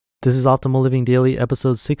This is Optimal Living Daily,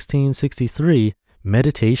 episode 1663,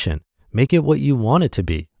 Meditation. Make it what you want it to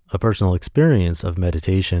be, a personal experience of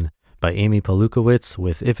meditation, by Amy Palukowitz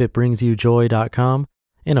with ifitbringsyoujoy.com.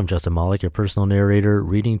 And I'm Justin Malik, your personal narrator,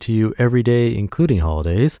 reading to you every day, including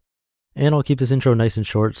holidays. And I'll keep this intro nice and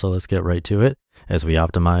short, so let's get right to it as we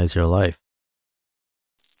optimize your life.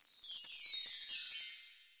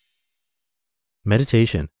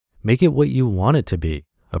 Meditation. Make it what you want it to be,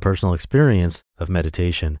 a personal experience of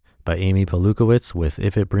meditation, by Amy Palukowitz with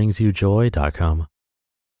ifitbringsyoujoy.com.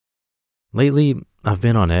 Lately, I've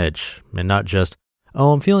been on edge, and not just,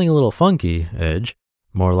 I'm feeling a little funky edge,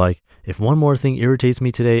 more like, if one more thing irritates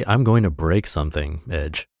me today, I'm going to break something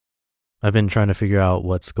edge. I've been trying to figure out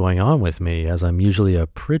what's going on with me, as I'm usually a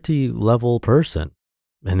pretty level person.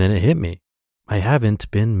 And then it hit me. I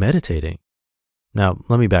haven't been meditating. Now,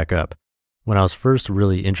 let me back up. When I was first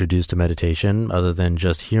really introduced to meditation, other than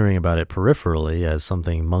just hearing about it peripherally as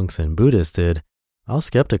something monks and Buddhists did, I was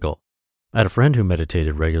skeptical. I had a friend who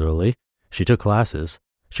meditated regularly. She took classes.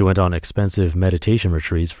 She went on expensive meditation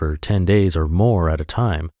retreats for 10 days or more at a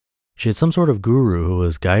time. She had some sort of guru who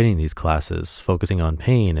was guiding these classes, focusing on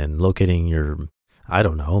pain and locating your,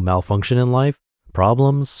 malfunction in life,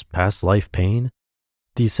 problems, past life pain.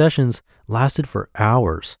 These sessions lasted for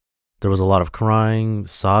hours. There was a lot of crying,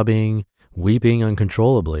 sobbing, weeping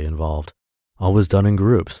uncontrollably involved, always done in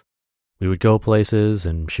groups. We would go places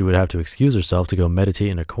and she would have to excuse herself to go meditate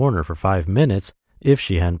in a corner for 5 minutes if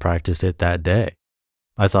she hadn't practiced it that day.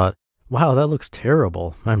 I thought, wow, that looks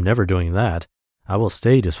terrible. I'm never doing that. I will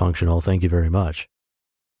stay dysfunctional, thank you very much.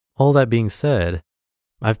 All that being said,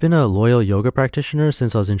 I've been a loyal yoga practitioner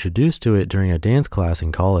since I was introduced to it during a dance class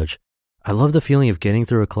in college. I love the feeling of getting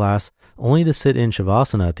through a class only to sit in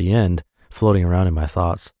Shavasana at the end, floating around in my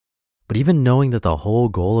thoughts. But even knowing that the whole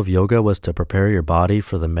goal of yoga was to prepare your body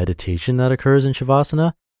for the meditation that occurs in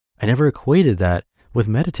Shavasana, I never equated that with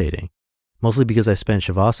meditating, mostly because I spent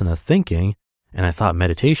Shavasana thinking, and I thought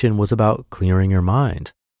meditation was about clearing your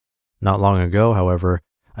mind. Not long ago, however,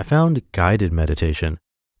 I found guided meditation,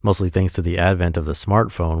 mostly thanks to the advent of the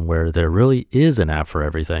smartphone where there really is an app for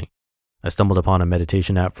everything. I stumbled upon a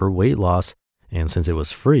meditation app for weight loss, and since it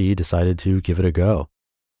was free, decided to give it a go.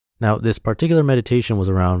 Now, this particular meditation was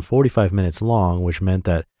around 45 minutes long, which meant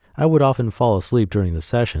that I would often fall asleep during the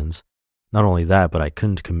sessions. Not only that, but I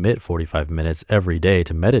couldn't commit 45 minutes every day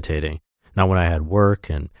to meditating, not when I had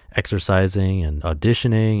work and exercising and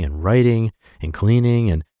auditioning and writing and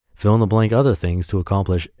cleaning and fill-in-the-blank other things to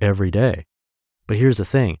accomplish every day. But here's the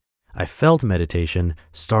thing, I felt meditation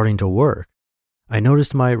starting to work. I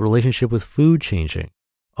noticed my relationship with food changing.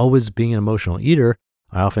 Always being an emotional eater,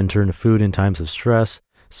 I often turn to food in times of stress,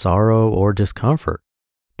 sorrow, or discomfort,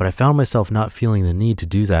 but I found myself not feeling the need to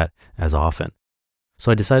do that as often. So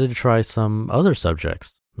I decided to try some other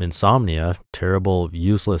subjects. Insomnia, terrible,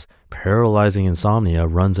 useless, paralyzing insomnia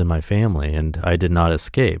runs in my family, and I did not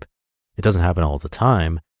escape. It doesn't happen all the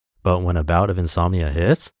time, but when a bout of insomnia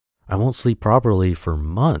hits, I won't sleep properly for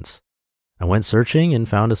months. I went searching and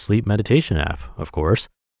found a sleep meditation app, of course,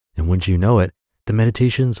 and wouldn't you know it, the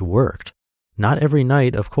meditations worked. Not every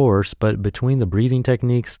night, of course, but between the breathing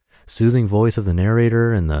techniques, soothing voice of the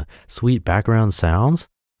narrator, and the sweet background sounds,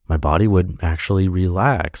 my body would actually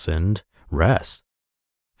relax and rest.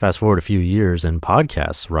 Fast forward a few years and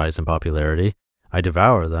podcasts rise in popularity. I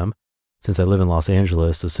devour them. Since I live in Los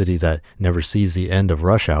Angeles, the city that never sees the end of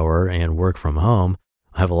rush hour and work from home,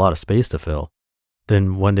 I have a lot of space to fill.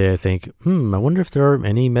 Then one day I think, I wonder if there are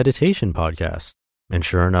any meditation podcasts. And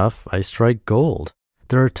sure enough, I strike gold.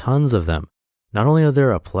 There are tons of them. Not only are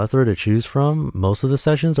there a plethora to choose from, most of the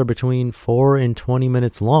sessions are between 4 and 20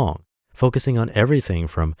 minutes long, focusing on everything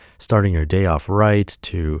from starting your day off right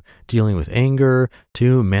to dealing with anger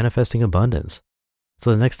to manifesting abundance.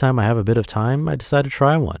 So the next time I have a bit of time, I decide to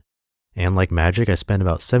try one. And like magic, I spend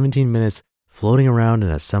about 17 minutes floating around in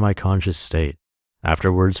a semi-conscious state,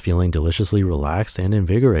 afterwards feeling deliciously relaxed and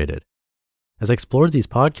invigorated. As I explored these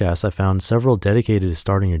podcasts, I found several dedicated to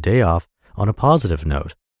starting your day off on a positive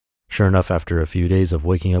note. Sure enough, after a few days of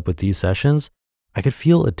waking up with these sessions, I could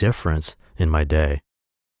feel a difference in my day.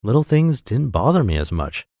 Little things didn't bother me as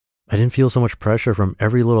much. I didn't feel so much pressure from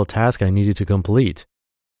every little task I needed to complete.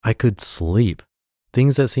 I could sleep.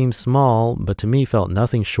 Things that seemed small, but to me felt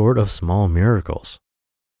nothing short of small miracles.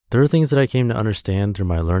 There are things that I came to understand through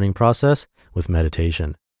my learning process with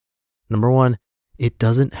meditation. Number one, it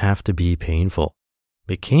doesn't have to be painful.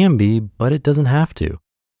 It can be, but it doesn't have to.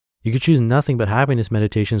 You could choose nothing but happiness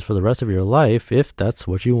meditations for the rest of your life if that's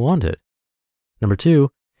what you wanted. Number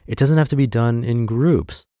two, it doesn't have to be done in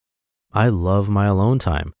groups. I love my alone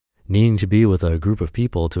time. Needing to be with a group of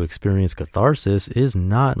people to experience catharsis is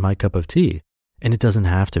not my cup of tea, and it doesn't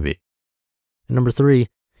have to be. And number 3,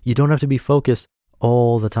 you don't have to be focused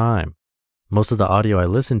all the time. Most of the audio I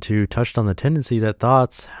listened to touched on the tendency that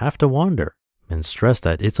thoughts have to wander and stress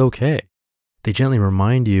that it's okay. They gently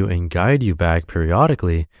remind you and guide you back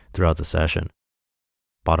periodically throughout the session.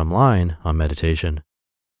 Bottom line on meditation.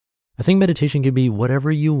 I think meditation can be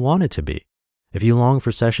whatever you want it to be. If you long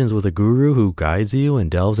for sessions with a guru who guides you and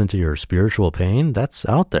delves into your spiritual pain, that's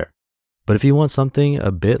out there. But if you want something a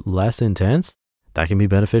bit less intense, that can be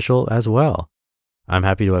beneficial as well. I'm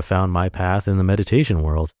happy to have found my path in the meditation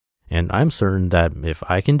world, and I'm certain that if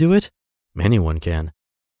I can do it, anyone can.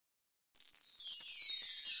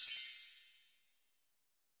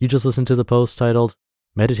 You just listened to the post titled,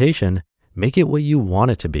 Meditation, Make It What You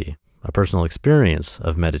Want It to Be, a personal experience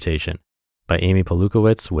of meditation, by Amy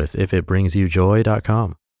Polukowicz with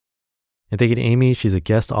ifitbringsyoujoy.com. And thank you to Amy, she's a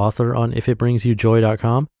guest author on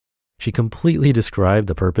ifitbringsyoujoy.com. She completely described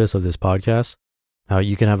the purpose of this podcast, how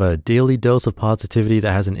you can have a daily dose of positivity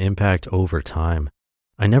that has an impact over time.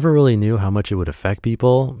 I never really knew how much it would affect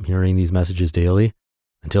people hearing these messages daily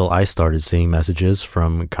until I started seeing messages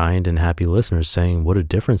from kind and happy listeners saying what a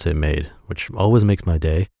difference it made, which always makes my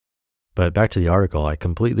day. But back to the article, I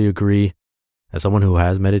completely agree. As someone who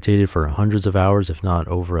has meditated for hundreds of hours, if not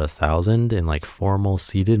over 1,000 in formal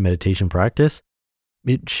seated meditation practice,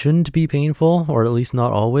 it shouldn't be painful, or at least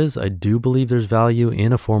not always. I do believe there's value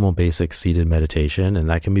in a formal basic seated meditation, and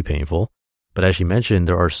that can be painful. But as she mentioned,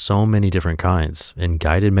 there are so many different kinds, and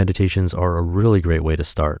guided meditations are a really great way to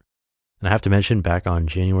start. And I have to mention, back on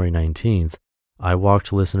January 19th, I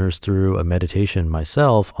walked listeners through a meditation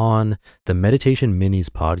myself on the Meditation Minis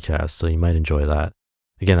podcast, so you might enjoy that.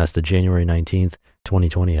 Again, that's the January 19th,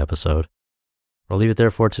 2020 episode. I'll leave it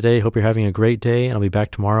there for today. Hope you're having a great day, and I'll be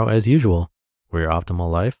back tomorrow as usual, where your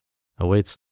optimal life awaits.